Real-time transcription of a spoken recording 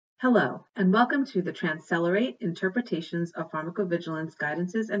Hello, and welcome to the TransCelerate Interpretations of Pharmacovigilance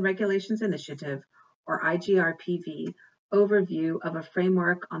Guidances and Regulations Initiative, or IGRPV, overview of a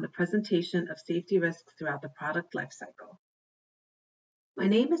framework on the presentation of safety risks throughout the product lifecycle. My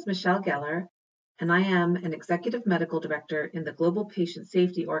name is Michelle Geller, and I am an Executive Medical Director in the Global Patient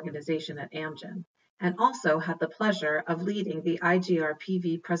Safety Organization at Amgen, and also had the pleasure of leading the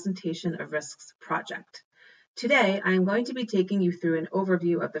IGRPV Presentation of Risks project. Today, I am going to be taking you through an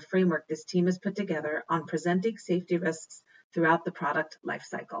overview of the framework this team has put together on presenting safety risks throughout the product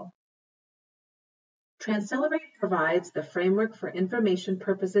lifecycle. TransCelerate provides the framework for information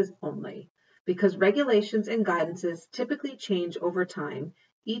purposes only. Because regulations and guidances typically change over time,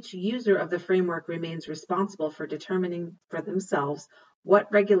 each user of the framework remains responsible for determining for themselves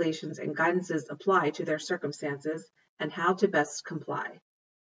what regulations and guidances apply to their circumstances and how to best comply.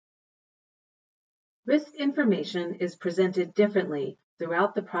 Risk information is presented differently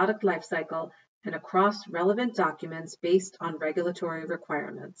throughout the product lifecycle and across relevant documents based on regulatory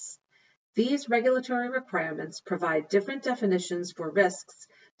requirements. These regulatory requirements provide different definitions for risks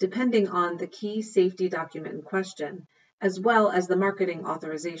depending on the key safety document in question, as well as the marketing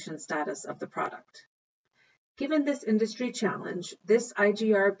authorization status of the product. Given this industry challenge, this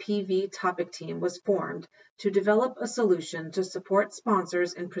IGRPV topic team was formed to develop a solution to support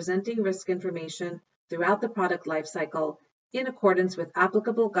sponsors in presenting risk information throughout the product lifecycle in accordance with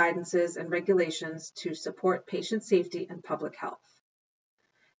applicable guidances and regulations to support patient safety and public health.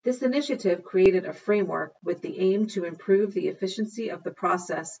 This initiative created a framework with the aim to improve the efficiency of the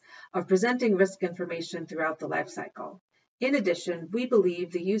process of presenting risk information throughout the lifecycle. In addition, we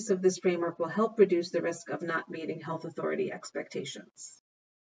believe the use of this framework will help reduce the risk of not meeting health authority expectations.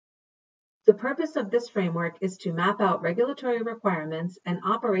 The purpose of this framework is to map out regulatory requirements and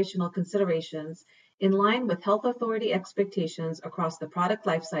operational considerations in line with health authority expectations across the product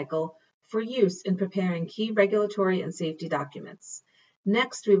lifecycle for use in preparing key regulatory and safety documents.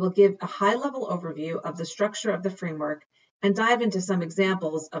 Next, we will give a high-level overview of the structure of the framework and dive into some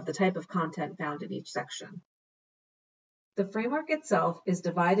examples of the type of content found in each section. The framework itself is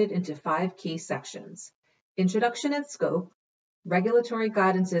divided into 5 key sections: Introduction and Scope, Regulatory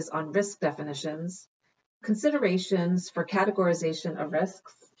Guidances on Risk Definitions, Considerations for Categorization of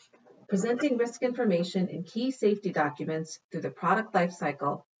Risks, Presenting Risk Information in Key Safety Documents through the Product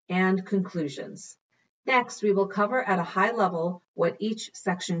Lifecycle, and Conclusions. Next, we will cover at a high level what each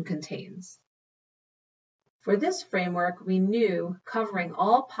section contains. For this framework, we knew covering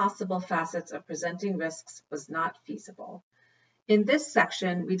all possible facets of presenting risks was not feasible. In this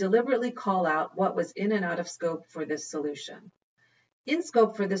section, we deliberately call out what was in and out of scope for this solution. In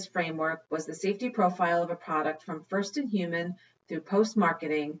scope for this framework was the safety profile of a product from first in human through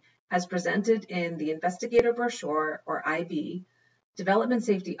post-marketing as presented in the Investigator Brochure, or IB, Development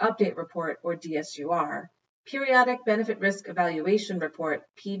Safety Update Report, or DSUR, Periodic Benefit Risk Evaluation Report,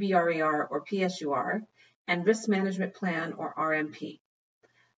 PBRER or PSUR, and Risk Management Plan, or RMP.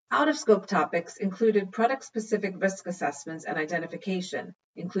 Out-of-scope topics included product-specific risk assessments and identification,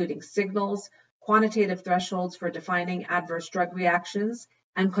 including signals, quantitative thresholds for defining adverse drug reactions,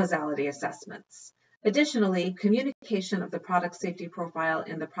 and causality assessments. Additionally, communication of the product safety profile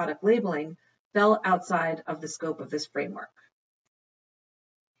in the product labeling fell outside of the scope of this framework.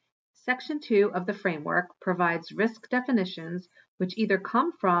 Section 2 of the framework provides risk definitions which either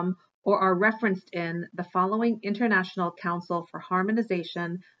come from or are referenced in the following International Council for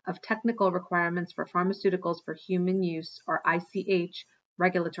Harmonization of Technical Requirements for Pharmaceuticals for Human Use, or ICH,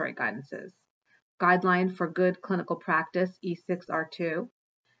 regulatory guidances: Guideline for Good Clinical Practice E6R2,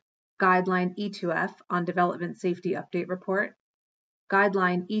 Guideline E2F on Development Safety Update Report,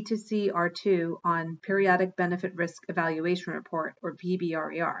 Guideline E2C R2 on Periodic Benefit Risk Evaluation Report, or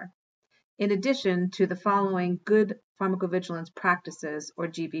PBRER, in addition to the following Good Pharmacovigilance Practices, or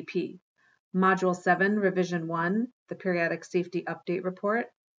GBP: Module 7, Revision 1, the Periodic Safety Update Report,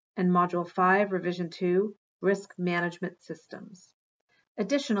 and Module 5, Revision 2, Risk Management Systems.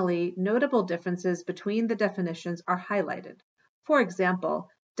 Additionally, notable differences between the definitions are highlighted. For example,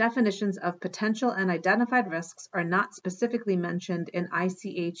 definitions of potential and identified risks are not specifically mentioned in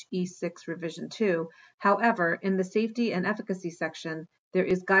ICH E6 Revision 2. However, in the Safety and Efficacy section, there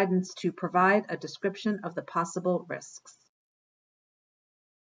is guidance to provide a description of the possible risks.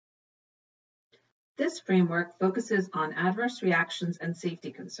 This framework focuses on adverse reactions and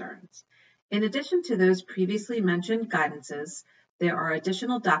safety concerns. In addition to those previously mentioned guidances, there are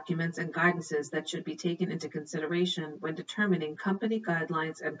additional documents and guidances that should be taken into consideration when determining company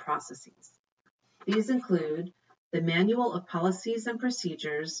guidelines and processes. These include the Manual of Policies and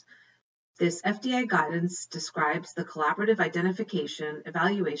Procedures This FDA guidance describes the collaborative identification,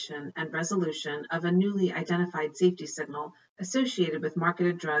 evaluation, and resolution of a newly identified safety signal associated with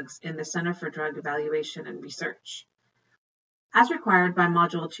marketed drugs in the Center for Drug Evaluation and Research. As required by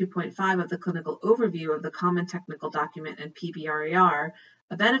Module 2.5 of the Clinical Overview of the Common Technical Document in PBRER,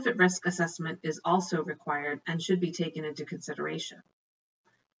 a benefit risk assessment is also required and should be taken into consideration.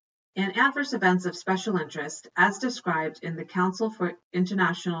 And adverse events of special interest, as described in the Council for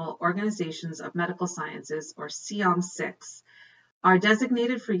International Organizations of Medical Sciences, or CIOM-6, are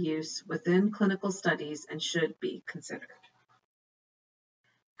designated for use within clinical studies and should be considered.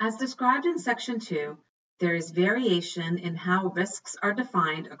 As described in Section 2, there is variation in how risks are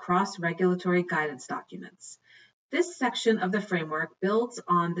defined across regulatory guidance documents. This section of the framework builds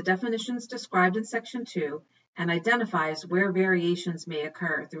on the definitions described in Section 2 and identifies where variations may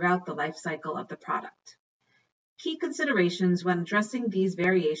occur throughout the life cycle of the product. Key considerations when addressing these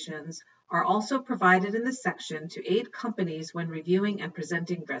variations are also provided in this section to aid companies when reviewing and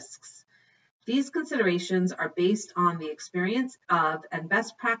presenting risks. These considerations are based on the experience of and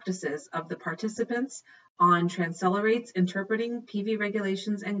best practices of the participants on TransCelerate's Interpreting PV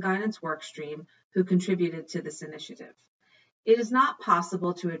Regulations and Guidance workstream who contributed to this initiative. It is not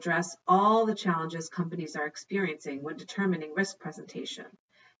possible to address all the challenges companies are experiencing when determining risk presentation.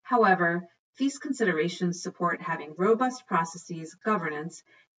 However, these considerations support having robust processes, governance,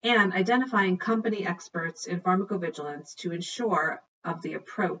 and identifying company experts in pharmacovigilance to ensure of the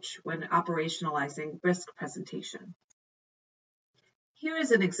approach when operationalizing risk presentation. Here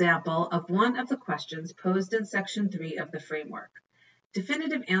is an example of one of the questions posed in Section 3 of the framework.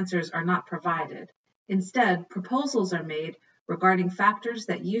 Definitive answers are not provided. Instead, proposals are made regarding factors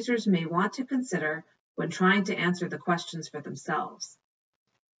that users may want to consider when trying to answer the questions for themselves.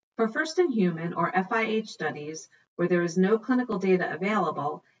 For first-in-human or FIH studies, where there is no clinical data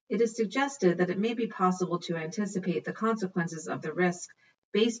available, it is suggested that it may be possible to anticipate the consequences of the risk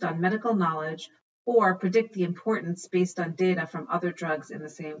based on medical knowledge or predict the importance based on data from other drugs in the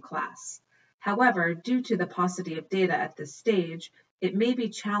same class. However, due to the paucity of data at this stage, it may be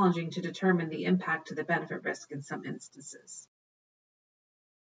challenging to determine the impact to the benefit risk in some instances.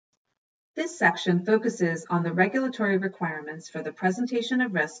 This section focuses on the regulatory requirements for the presentation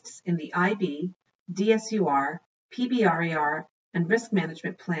of risks in the IB, DSUR, PBRER, and Risk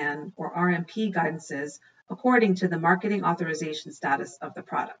Management Plan, or RMP guidances, according to the marketing authorization status of the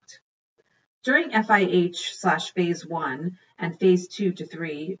product. During FIH/Phase 1 and Phase 2 to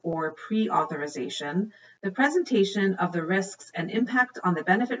 3, or pre-authorization, the presentation of the risks and impact on the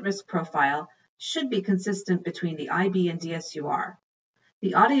benefit risk profile should be consistent between the IB and DSUR.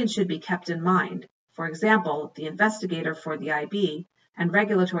 The audience should be kept in mind, for example, the investigator for the IB and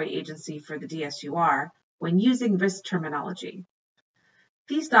regulatory agency for the DSUR, when using risk terminology.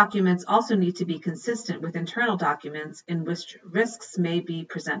 These documents also need to be consistent with internal documents in which risks may be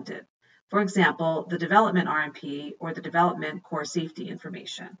presented. For example, the development RMP or the development core safety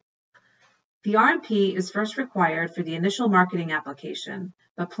information. The RMP is first required for the initial marketing application,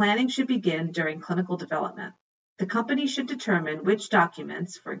 but planning should begin during clinical development. The company should determine which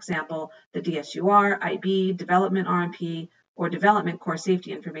documents, for example, the DSUR, IB, development RMP, or development core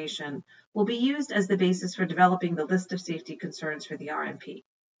safety information, will be used as the basis for developing the list of safety concerns for the RMP.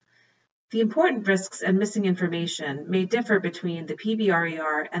 The important risks and missing information may differ between the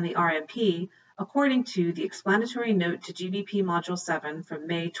PBRER and the RMP according to the explanatory note to GBP Module 7 from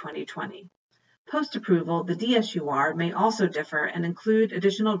May 2020. Post-approval, the DSUR may also differ and include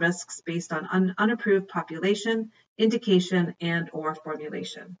additional risks based on unapproved population, indication, and/or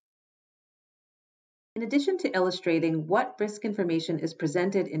formulation. In addition to illustrating what risk information is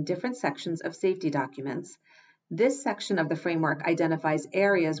presented in different sections of safety documents, this section of the framework identifies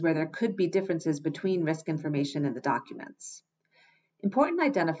areas where there could be differences between risk information in the documents. Important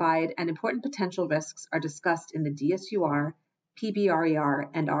identified and important potential risks are discussed in the DSUR, PBRER,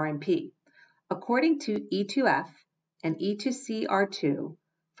 and RMP. According to E2F and E2CR2,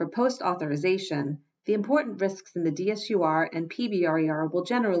 for post-authorization, the important risks in the DSUR and PBRER will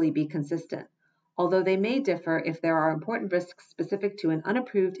generally be consistent, although they may differ if there are important risks specific to an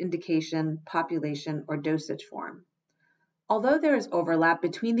unapproved indication, population, or dosage form. Although there is overlap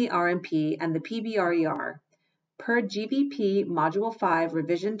between the RMP and the PBRER, per GBP Module 5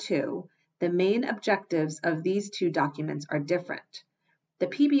 Revision 2, the main objectives of these two documents are different. The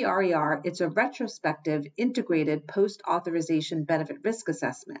PBRER is a retrospective integrated post-authorization benefit risk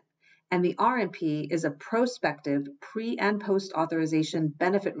assessment, and the RMP is a prospective pre- and post-authorization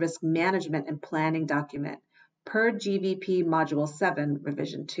benefit risk management and planning document per GBP Module 7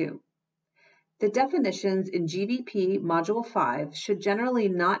 Revision 2. The definitions in GVP Module 5 should generally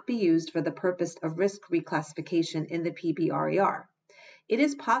not be used for the purpose of risk reclassification in the PBRER. It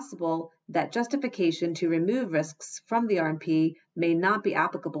is possible that justification to remove risks from the RMP may not be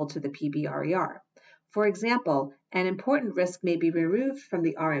applicable to the PBRER. For example, an important risk may be removed from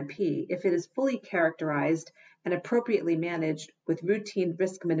the RMP if it is fully characterized and appropriately managed with routine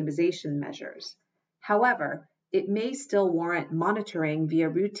risk minimization measures. However, it may still warrant monitoring via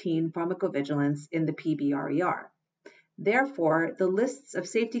routine pharmacovigilance in the PBRER. Therefore, the lists of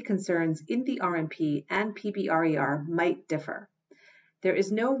safety concerns in the RMP and PBRER might differ. There is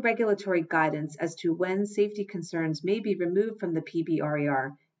no regulatory guidance as to when safety concerns may be removed from the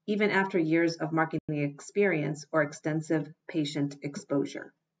PBRER, even after years of marketing experience or extensive patient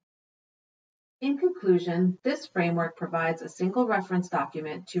exposure. In conclusion, this framework provides a single reference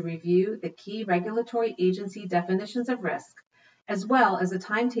document to review the key regulatory agency definitions of risk, as well as a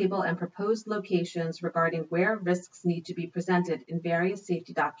timetable and proposed locations regarding where risks need to be presented in various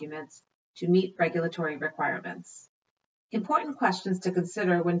safety documents to meet regulatory requirements. Important questions to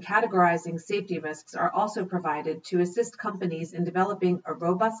consider when categorizing safety risks are also provided to assist companies in developing a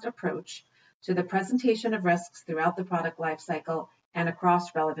robust approach to the presentation of risks throughout the product lifecycle and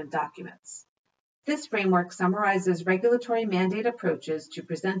across relevant documents. This framework summarizes regulatory mandate approaches to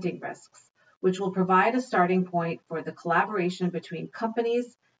presenting risks, which will provide a starting point for the collaboration between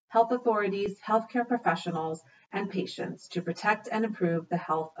companies, health authorities, healthcare professionals, and patients to protect and improve the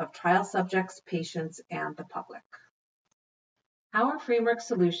health of trial subjects, patients, and the public. Our framework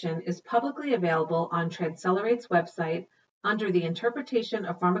solution is publicly available on TransCelerate's website under the Interpretation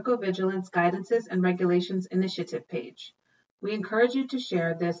of Pharmacovigilance Guidances and Regulations Initiative page. We encourage you to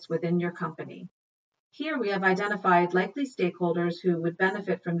share this within your company. Here we have identified likely stakeholders who would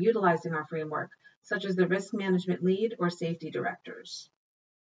benefit from utilizing our framework, such as the risk management lead or safety directors.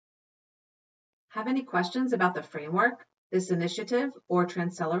 Have any questions about the framework, this initiative, or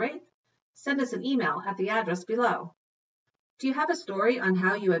TransCelerate? Send us an email at the address below. Do you have a story on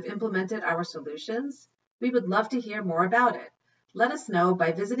how you have implemented our solutions? We would love to hear more about it. Let us know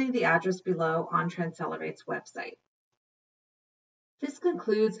by visiting the address below on TransCelerate's website. This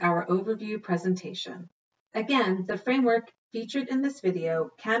concludes our overview presentation. Again, the framework featured in this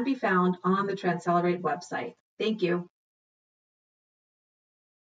video can be found on the TransCelerate website. Thank you.